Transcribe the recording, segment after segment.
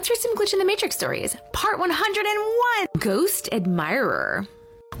hear some Glitch in the Matrix stories. Part 101, Ghost Admirer.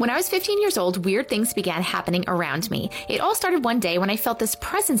 When I was 15 years old, weird things began happening around me. It all started one day when I felt this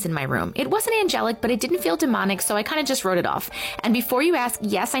presence in my room. It wasn't angelic, but it didn't feel demonic, so I kind of just wrote it off. And before you ask,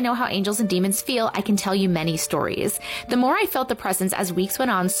 yes, I know how angels and demons feel. I can tell you many stories. The more I felt the presence as weeks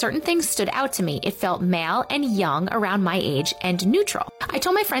went on, certain things stood out to me. It felt male and young, around my age, and neutral. I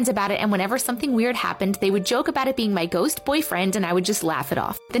told my friends about it, and whenever something weird happened, they would joke about it being my ghost boyfriend, and I would just laugh it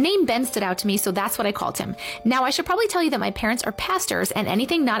off. The name Ben stood out to me, so that's what I called him. Now, I should probably tell you that my parents are pastors, and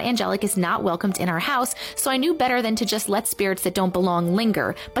anything not angelic is not welcomed in our house, so I knew better than to just let spirits that don't belong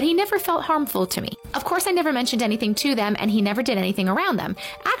linger, but he never felt harmful to me. Of course, I never mentioned anything to them, and he never did anything around them.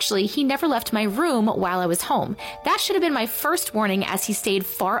 Actually, he never left my room while I was home. That should have been my first warning, as he stayed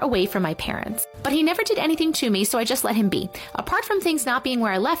far away from my parents. But he never did anything to me, so I just let him be. Apart from things not being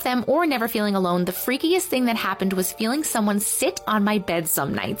where I left them or never feeling alone, the freakiest thing that happened was feeling someone sit on my bed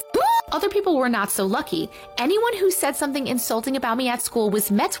some nights. Other people were not so lucky. Anyone who said something insulting about me at school was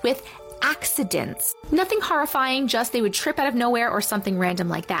met with accidents. Nothing horrifying, just they would trip out of nowhere or something random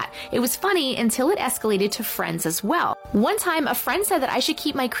like that. It was funny until it escalated to friends as well. One time, a friend said that I should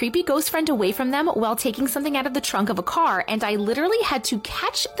keep my creepy ghost friend away from them while taking something out of the trunk of a car, and I literally had to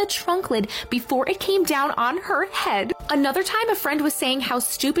catch the trunk lid before it came down on her head. Another time, a friend was saying how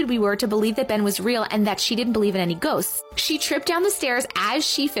stupid we were to believe that Ben was real and that she didn't believe in any ghosts. She tripped down the stairs as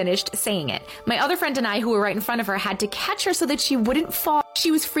she finished saying it. My other friend and I, who were right in front of her, had to catch her so that she wouldn't fall.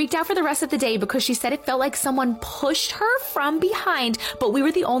 She was freaked out for the rest of the day because she said it felt like someone pushed her from behind, but we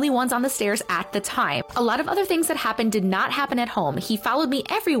were the only ones on the stairs at the time. A lot of other things that happened did not happen at home. He followed me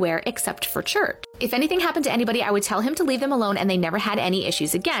everywhere except for church. If anything happened to anybody, I would tell him to leave them alone, and they never had any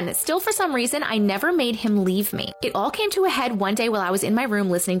issues again. Still, for some reason, I never made him leave me. It all came to a head one day while I was in my room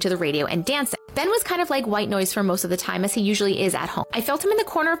listening to the radio and dancing. Ben was kind of like white noise for most of the time, as he usually is at home. I felt him in the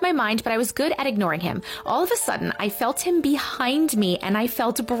corner of my mind, but I was good at ignoring him. All of a sudden, I felt him behind me, and I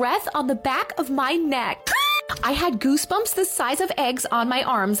felt breath on the back of my neck. I had goosebumps the size of eggs on my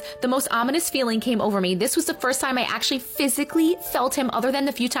arms. The most ominous feeling came over me. This was the first time I actually physically felt him, other than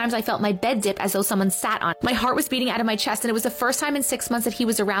the few times I felt my bed dip as though someone sat on. My heart was beating out of my chest, and it was the first time in 6 months that he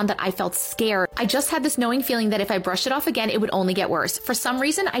was around that I felt scared. I just had this knowing feeling that if I brushed it off again, it would only get worse. For some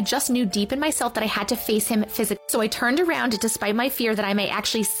reason, I just knew deep in myself that I had to face him physically. So I turned around despite my fear that I may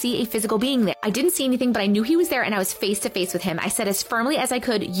actually see a physical being there. I didn't see anything, but I knew he was there, and I was face to face with him. I said as firmly as I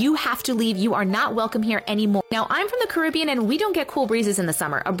could, "You have to leave. You are not welcome here anymore." Now, I'm from the Caribbean, and we don't get cool breezes in the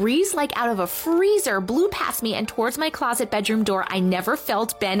summer. A breeze like out of a freezer blew past me and towards my closet bedroom door. I never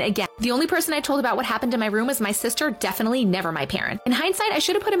felt Ben again. The only person I told about what happened in my room was my sister, definitely never my parent. In hindsight, I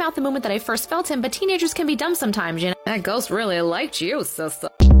should have put him out the moment that I first felt him, but teenagers can be dumb sometimes, you know. That ghost really liked you, sister.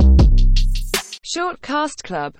 Short Cast Club